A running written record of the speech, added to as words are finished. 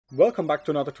Welcome back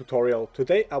to another tutorial.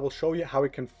 Today I will show you how you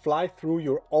can fly through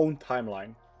your own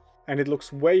timeline. And it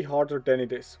looks way harder than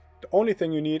it is. The only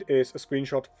thing you need is a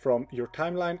screenshot from your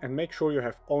timeline, and make sure you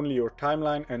have only your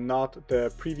timeline and not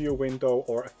the preview window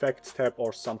or effects tab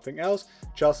or something else,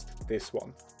 just this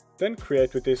one. Then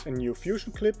create with this a new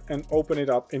Fusion clip and open it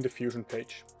up in the Fusion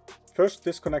page. First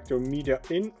disconnect your media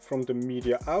in from the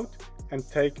media out and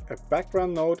take a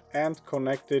background node and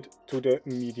connect it to the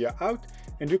media out,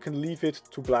 and you can leave it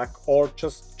to black or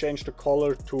just change the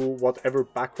color to whatever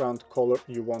background color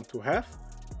you want to have.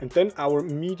 And then our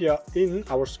media in,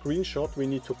 our screenshot, we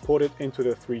need to put it into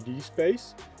the 3D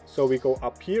space. So we go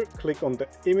up here, click on the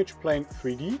image plane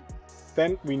 3D,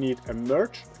 then we need a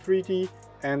merge 3D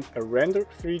and a render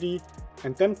 3D,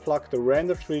 and then plug the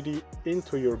render 3D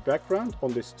into your background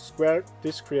on this square.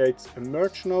 This creates a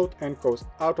merge node and goes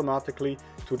automatically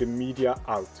to the media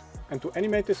out. And to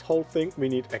animate this whole thing, we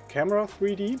need a camera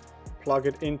 3D, plug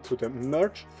it into the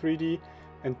merge 3D,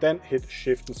 and then hit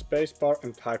Shift and Spacebar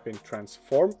and type in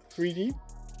transform 3D.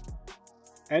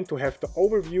 And to have the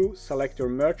overview, select your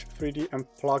merge 3D and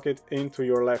plug it into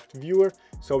your left viewer,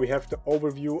 so we have the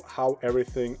overview how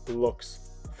everything looks.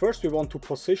 First we want to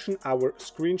position our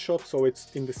screenshot so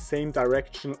it's in the same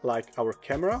direction like our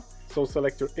camera. So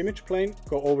select your image plane,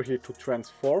 go over here to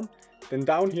transform, then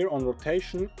down here on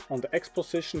rotation, on the X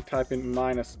position type in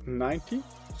 -90,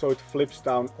 so it flips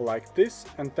down like this,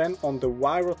 and then on the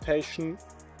Y rotation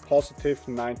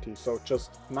 +90, so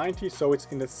just 90, so it's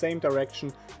in the same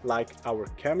direction like our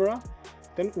camera.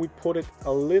 Then we put it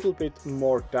a little bit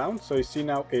more down, so you see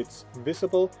now it's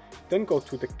visible. Then go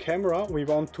to the camera. We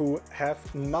want to have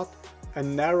not a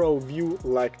narrow view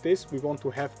like this, we want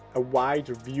to have a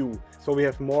wider view, so we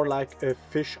have more like a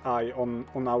fish eye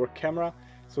on our camera.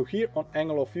 So here on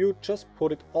angle of view, just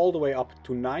put it all the way up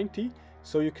to 90,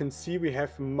 so you can see we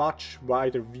have much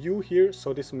wider view here,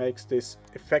 so this makes this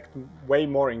effect way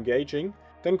more engaging.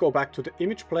 Then go back to the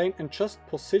image plane and just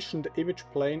position the image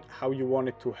plane how you want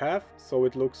it to have, so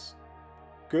it looks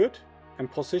good,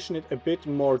 and position it a bit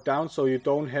more down so you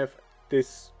don't have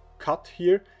this cut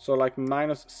here. So like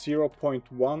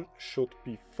 -0.1 should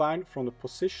be fine from the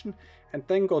position. And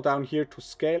then go down here to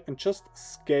scale and just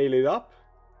scale it up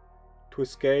to a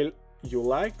scale you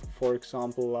like, for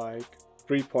example like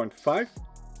 3.5.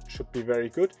 Should be very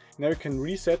good. Now you can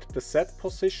reset the set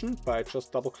position by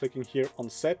just double clicking here on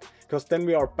set, because then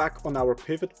we are back on our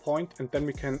pivot point, and then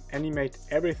we can animate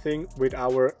everything with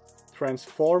our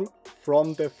transform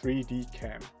from the 3D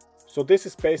cam. So this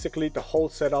is basically the whole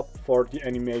setup for the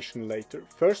animation later.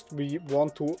 First we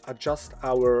want to adjust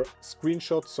our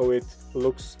screenshot so it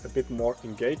looks a bit more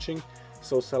engaging.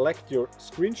 So select your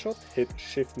screenshot, hit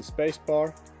Shift and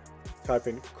Spacebar, type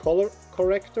in color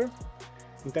corrector,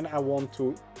 and then I want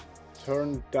to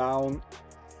turn down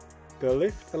the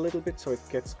lift a little bit so it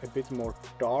gets a bit more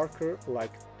darker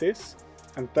like this,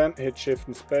 and then hit Shift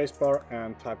and Spacebar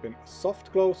and type in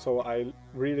soft glow. So I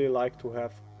really like to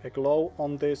have a glow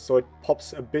on this so it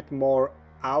pops a bit more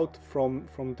out from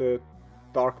the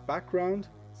dark background,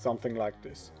 something like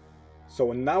this.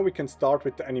 So now we can start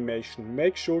with the animation.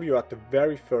 Make sure you're at the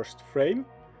very first frame,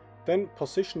 then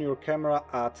position your camera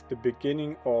at the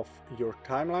beginning of your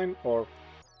timeline or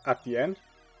at the end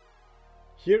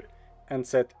here, and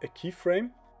set a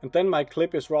keyframe. And then my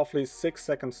clip is roughly 6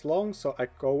 seconds long, so I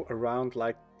go around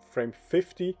like frame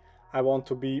 50. I want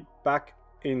to be back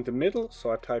in the middle,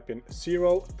 so I type in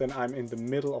 0, then I'm in the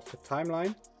middle of the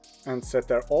timeline, and set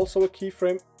there also a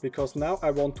keyframe, because now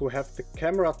I want to have the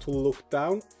camera to look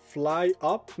down, fly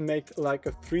up, make like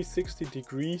a 360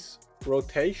 degrees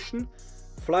rotation,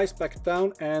 flies back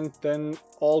down, and then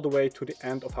all the way to the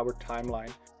end of our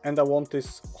timeline. And I want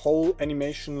this whole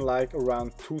animation like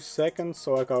around 2 seconds,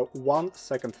 so I go 1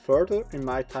 second further. In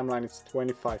my timeline it's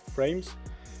 25 frames.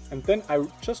 And then I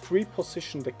just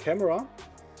reposition the camera.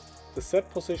 The set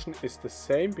position is the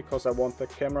same because I want the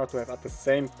camera to have at the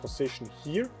same position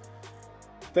here.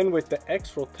 Then with the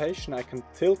X rotation I can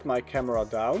tilt my camera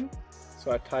down.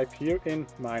 So I type here in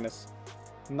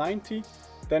 -90.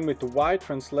 Then with the Y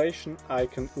translation I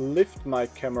can lift my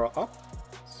camera up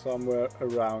somewhere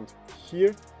around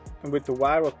here. And with the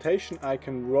Y rotation I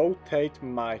can rotate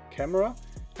my camera,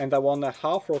 and I want a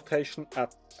half rotation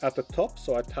at the top,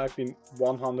 so I type in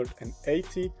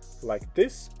 180 like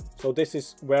this. So this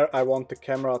is where I want the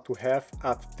camera to have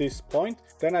at this point.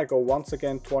 Then I go once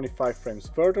again 25 frames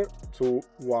further to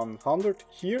 100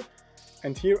 here,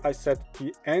 and here I set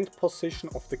the end position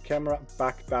of the camera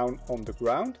back down on the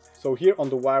ground. So here on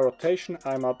the Y rotation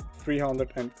I'm at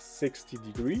 360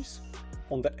 degrees.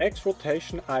 On the X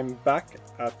rotation I'm back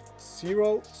at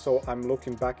 0, so I'm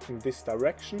looking back in this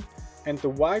direction. And the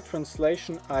Y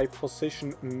translation I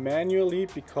position manually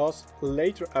because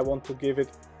later I want to give it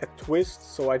a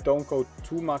twist so I don't go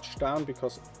too much down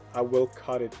because I will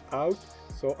cut it out.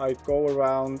 So I go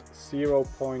around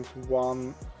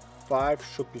 0.15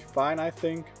 should be fine, I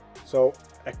think. So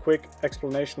a quick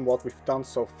explanation what we've done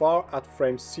so far. At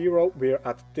frame 0 we're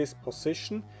at this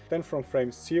position. Then from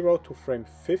frame 0 to frame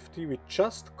 50 we're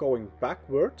just going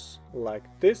backwards like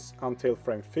this until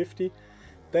frame 50.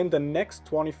 Then the next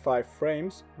 25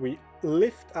 frames we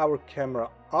lift our camera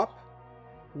up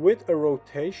with a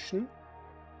rotation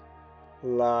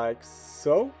like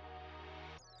so.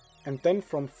 And then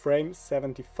from frame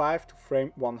 75 to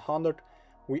frame 100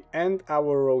 we end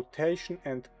our rotation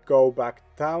and go back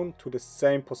down to the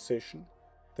same position.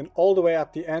 Then all the way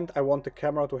at the end I want the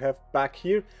camera to have back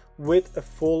here with a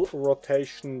full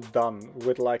rotation done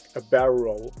with like a barrel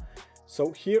roll.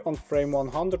 So here on frame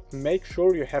 100 make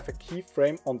sure you have a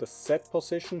keyframe on the set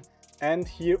position and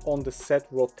here on the set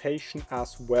rotation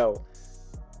as well.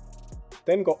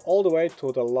 Then go all the way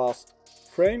to the last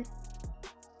frame,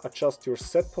 adjust your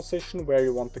set position where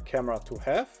you want the camera to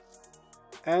have.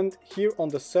 And here on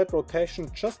the set rotation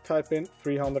just type in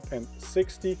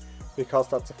 360 because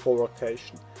that's a full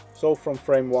rotation. So from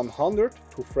frame 100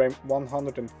 to frame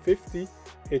 150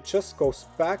 it just goes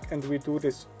back and we do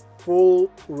this full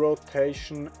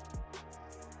rotation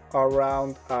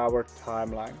around our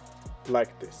timeline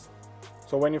like this.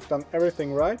 So when you've done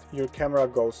everything right your camera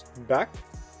goes back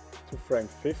to frame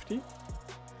 50,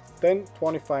 then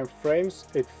 25 frames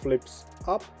it flips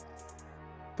up,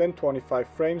 then 25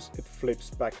 frames it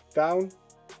flips back down,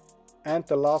 and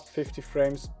the last 50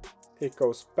 frames it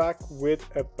goes back with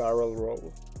a barrel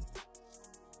roll.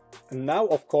 And now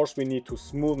of course we need to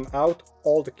smoothen out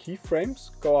all the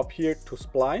keyframes. Go up here to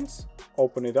splines,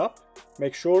 open it up,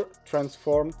 make sure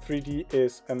transform 3D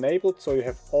is enabled so you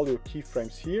have all your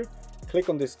keyframes here. Click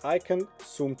on this icon,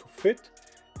 zoom to fit,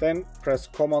 then press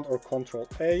Command or Ctrl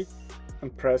A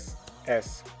and press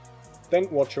S. Then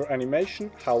watch your animation,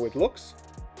 how it looks.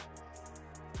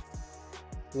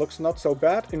 Looks not so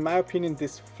bad. In my opinion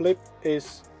this flip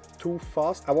is too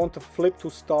fast. I want the flip to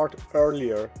start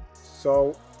earlier.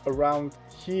 So around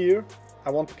here I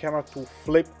want the camera to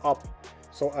flip up.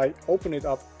 So I open it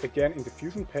up again in the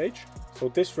Fusion page. So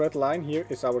this red line here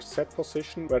is our set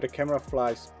position where the camera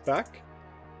flies back.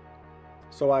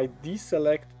 So I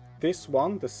deselect this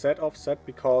one, the set offset,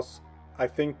 because I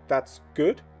think that's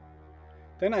good.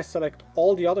 Then I select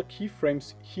all the other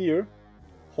keyframes here,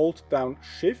 hold down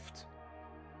Shift,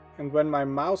 and when my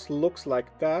mouse looks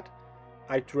like that,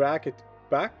 I drag it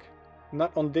back.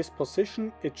 Not on this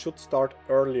position, it should start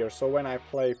earlier. So when I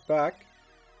play back,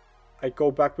 I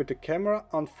go back with the camera,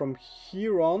 and from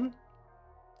here on,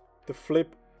 the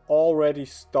flip already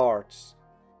starts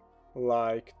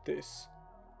like this.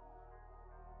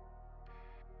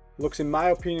 Looks in my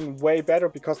opinion way better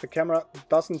because the camera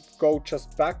doesn't go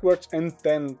just backwards and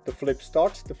then the flip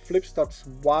starts. The flip starts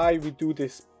while we do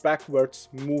this backwards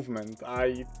movement.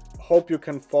 I hope you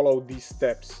can follow these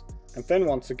steps. And then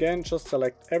once again just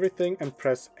select everything and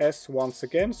press S once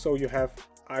again so you have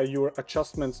your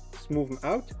adjustments smoothen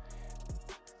out.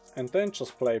 And then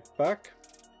just play it back.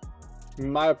 In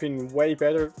my opinion way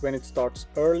better when it starts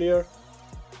earlier.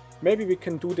 Maybe we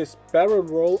can do this barrel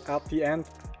roll at the end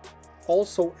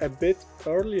also a bit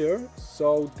earlier.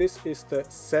 So this is the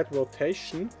set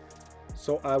rotation.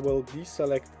 So I will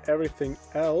deselect everything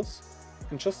else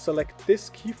and just select this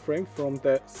keyframe from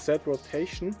the set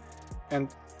rotation,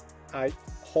 and I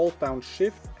hold down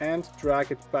Shift and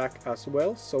drag it back as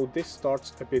well. So this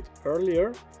starts a bit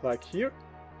earlier, like here.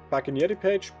 Back in the edit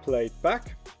page, play it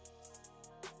back.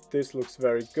 This looks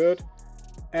very good.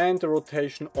 And the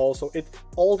rotation also,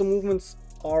 all the movements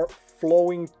are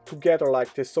flowing together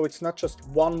like this. So it's not just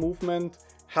one movement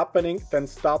happening, then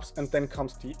stops, and then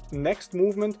comes the next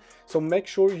movement. So make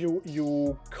sure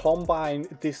you combine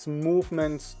these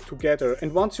movements together.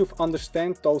 And once you've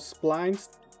understand those splines,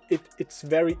 it's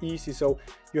very easy. So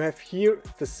you have here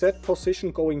the set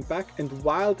position going back, and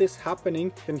while this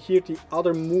happening, then here the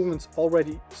other movements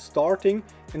already starting,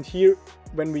 and here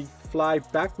when we fly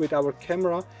back with our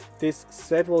camera, this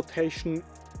set rotation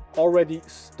already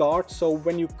starts. So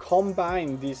when you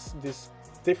combine these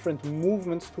different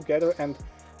movements together and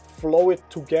flow it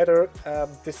together,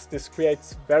 this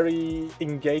creates very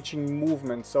engaging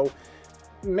movement. So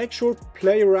make sure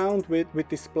play around with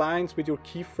the splines, with your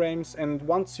keyframes, and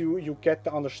once you get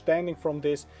the understanding from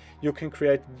this, you can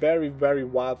create very, very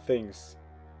wild things.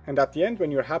 And at the end,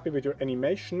 when you're happy with your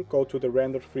animation, go to the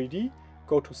Render 3D,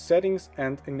 go to Settings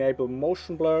and enable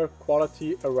Motion Blur,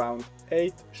 Quality around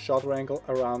 8, Shutter Angle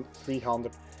around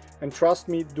 300. And trust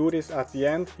me, do this at the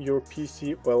end, your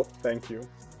PC will thank you.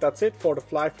 That's it for the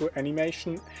fly-through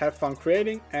animation. Have fun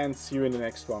creating and see you in the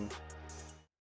next one.